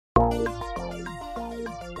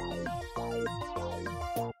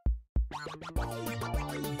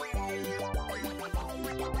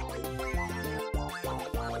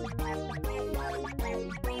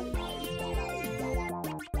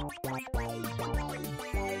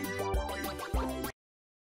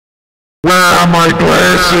got my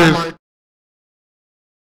glasses.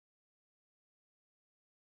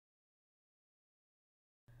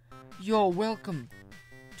 Yo, welcome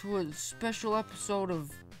to a special episode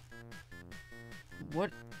of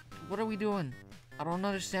what are we doing? I don't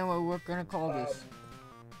understand what we're gonna call this.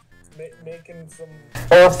 Making some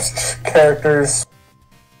characters.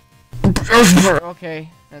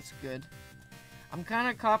 Okay, that's good. I'm kind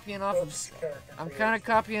of copying off of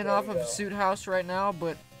Suit House right now,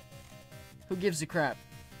 but who gives a crap?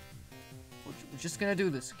 We're just gonna do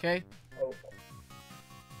this, okay?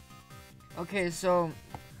 Okay, so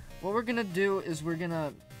what we're gonna do is we're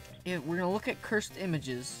gonna look at cursed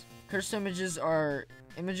images. Cursed images are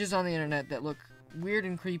images on the internet that look weird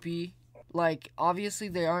and creepy. Like, obviously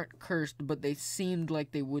they aren't cursed, but they seemed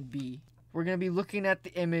like they would be. We're gonna be looking at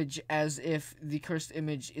the image as if the cursed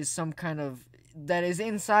image is some kind of, that is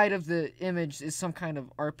inside of the image is some kind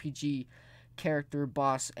of RPG character,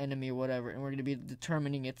 boss, enemy, or whatever, and we're gonna be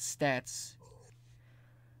determining its stats.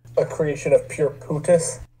 A creation of pure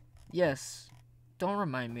putis? Yes. Don't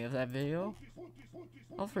remind me of that video.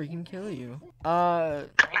 I'll freaking kill you.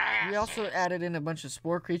 We also added in a bunch of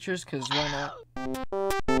spore creatures, cause why not?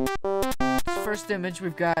 First image,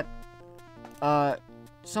 we've got,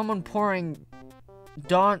 someone pouring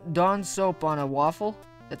Dawn soap on a waffle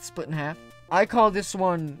that's split in half. I call this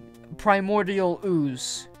one Primordial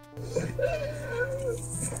Ooze.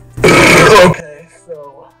 Okay,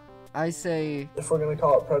 so I say, if we're gonna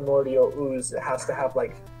call it Primordial Ooze, it has to have,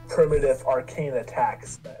 like, primitive arcane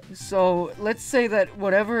attacks then. So, let's say that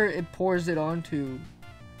whatever it pours it onto,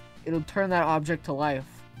 it'll turn that object to life.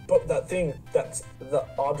 But that thing, that's the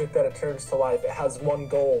object that it turns to life, it has one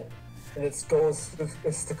goal. And its goal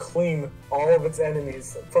is to clean all of its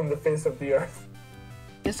enemies from the face of the earth.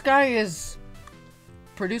 This guy is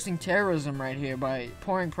producing terrorism right here by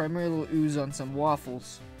pouring Primordial Ooze on some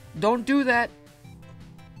waffles. Don't do that!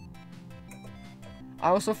 I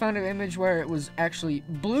also found an image where it was actually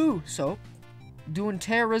blue soap doing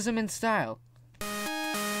terrorism in style.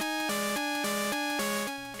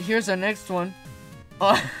 Here's our next one.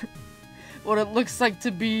 What it looks like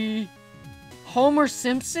to be Homer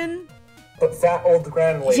Simpson? But fat old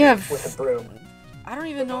grand lady with a broom. I don't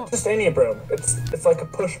even know. Just any broom. It's like a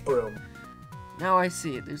push broom. Now I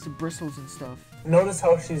see it. There's the bristles and stuff. Notice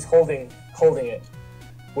how she's holding it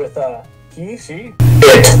with he, she,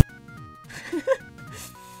 it.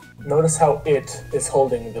 Notice how it is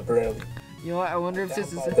holding the broom. You know what? I wonder if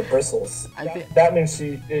this is the bristles. That means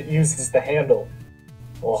it uses the handle.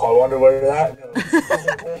 Well, I wonder where that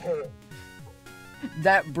goes.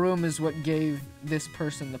 That broom is what gave this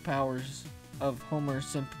person the powers of Homer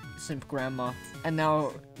Simp Grandma, and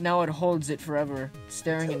now it holds it forever,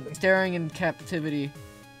 staring in captivity,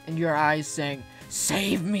 in your eyes, saying,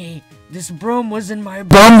 "Save me! This broom was in my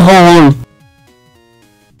bumhole."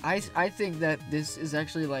 I think that this is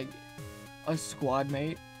actually like a squad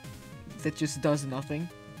mate that just does nothing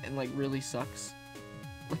and like really sucks.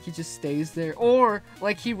 Like he just stays there, or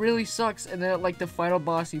like he really sucks and then at like the final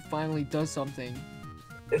boss he finally does something.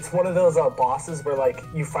 It's one of those bosses where like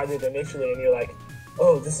you fight it initially and you're like,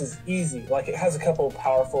 oh, this is easy. Like it has a couple of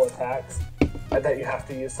powerful attacks that you have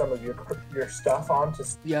to use some of your stuff on to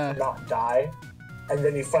not die, and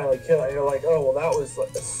then you finally kill it and you're like, oh well, that was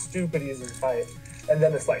like a stupid easy fight. And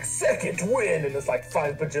then it's like second win, and it's like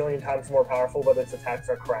 5 bajillion times more powerful, but its attacks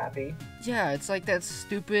are crappy. Yeah, it's like that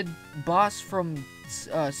stupid boss from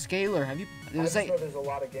Scalar. Have you? It was like, there's a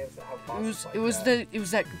lot of games that have bosses it was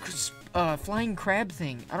that flying crab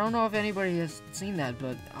thing. I don't know if anybody has seen that,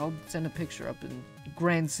 but I'll send a picture up in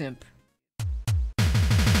Grand Simp.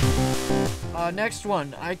 Next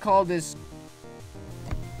one, I call this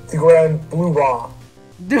the Grand Blue Raw.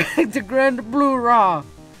 The Grand Blue Raw.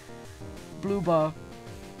 Blue bar.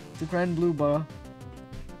 The Grand Blue Bar.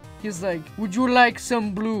 He's like, would you like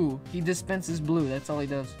some blue? He dispenses blue, that's all he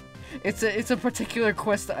does. It's a particular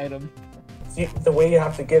quest item. See, the way you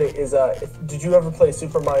have to get it is, did you ever play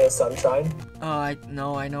Super Mario Sunshine?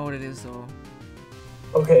 No, I know what it is though.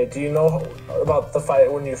 Okay, do you know about the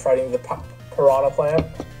fight when you're fighting the piranha plant?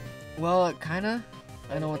 Well, kinda.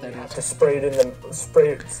 I know what that is. You have to spray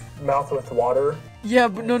its mouth with water. Yeah,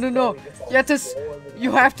 but no.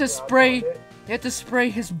 You have to spray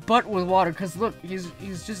his butt with water, cause look, he's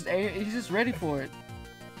just ready for it.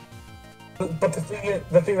 But the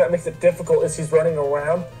thing that makes it difficult is he's running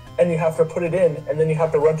around, and you have to put it in, and then you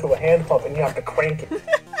have to run to a hand pump, and you have to crank it.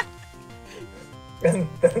 And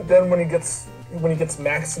then when he gets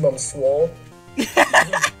maximum swole, he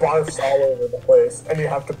just barfs all over the place, and you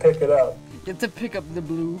have to pick it up. You have to pick up the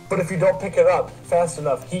blue. But if you don't pick it up fast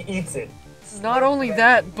enough, he eats it. Not only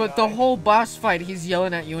that, but the whole boss fight, he's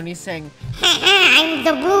yelling at you and he's saying, I'm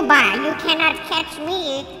the booba, you cannot catch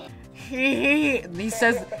me. he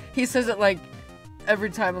says it like every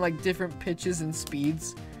time in like different pitches and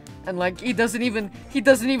speeds. And like he doesn't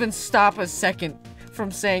even stop a second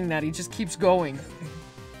from saying that. He just keeps going.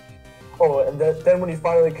 Oh, and then when you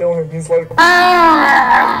finally kill him, he's like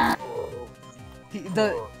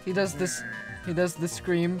he does the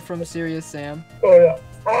scream from Serious Sam. Oh yeah.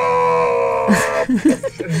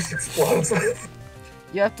 It just explodes.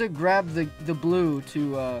 You have to grab the blue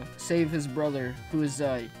to save his brother, who is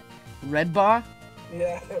Redbaugh.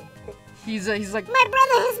 Yeah. He's like, my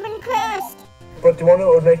brother has been cursed. But do you want to know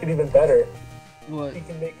what would make it even better? What? He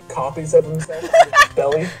can make copies of himself in his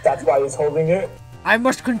belly. That's why he's holding it. I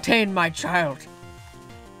must contain my child.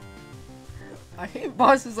 I hate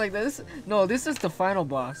bosses like this. No, this is the final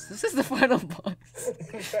boss. This is the final boss.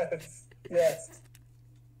 Yes. Yes.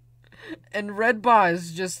 And Redbaugh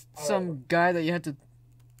is just some guy that you had to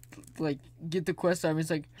like get the quest on. He's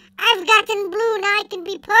like, I've gotten blue, now I can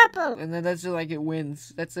be purple. and then that's just like it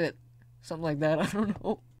wins. That's it. Something like that. I don't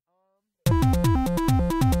know.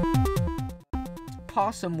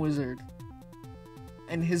 Possum Wizard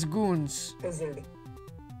and his goons. Pizzard.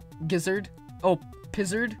 Gizzard? Oh,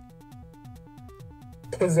 Pizzard?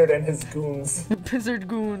 Pizzard and his goons. Pizzard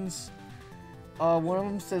goons. One of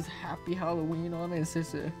them says Happy Halloween on it. It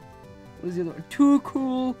says, what is the other one? Too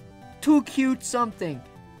cool, too cute something.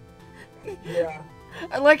 Yeah.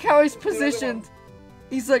 I like how he's positioned.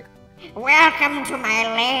 He's like, Welcome to my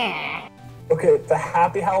lair. Okay, the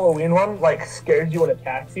Happy Halloween one, like, scares you and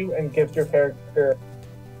attacks you and gives your character,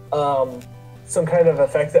 some kind of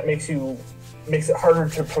effect that makes it harder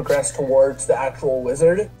to progress towards the actual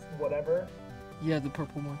wizard, whatever. yeah, the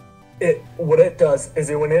purple one. What it does is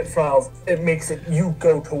when it files, it makes it you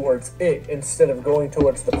go towards it instead of going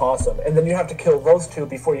towards the possum, and then you have to kill those two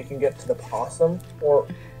before you can get to the possum. Or,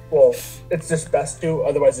 well, it's just best to.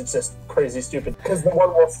 Otherwise, it's just crazy stupid because the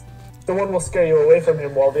one will scare you away from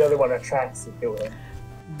him while the other one attracts you to him.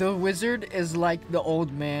 The wizard is like the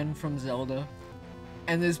old man from Zelda,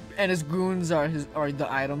 and his goons are the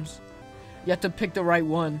items. You have to pick the right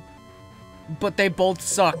one, but they both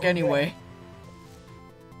suck anyway.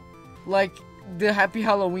 Like, the Happy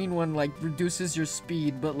Halloween one, like, reduces your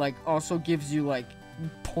speed, but, like, also gives you, like,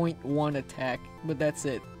 0.1 attack, but that's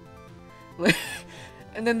it. Like,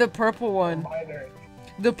 and then the purple one,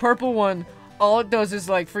 all it does is,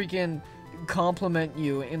 like, freaking compliment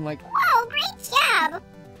you in, like, Whoa, great job.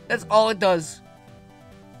 that's all it does.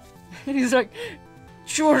 And he's like,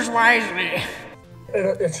 choose wisely.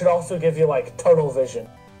 It should also give you, like, tunnel vision.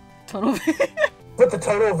 Tunnel vision? But the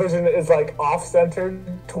tunnel vision is, like, off-centered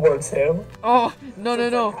towards him. Oh, no.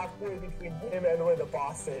 Like halfway between him and where the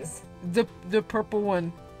boss is. The purple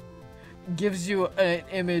one gives you an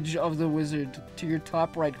image of the wizard to your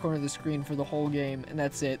top right corner of the screen for the whole game, and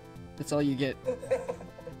that's it. That's all you get.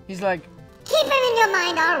 He's like, Keep him in your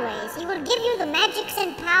mind always. He will give you the magics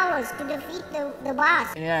and powers to defeat the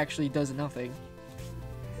boss. and it actually does nothing.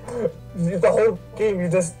 The whole game,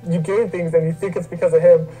 you gain things and you think it's because of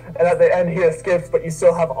him, and at the end he escapes, but you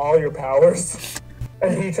still have all your powers.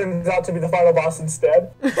 And he turns out to be the final boss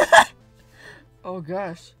instead. Oh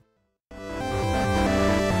gosh.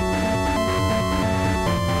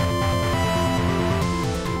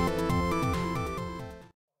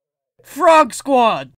 Frog Squad!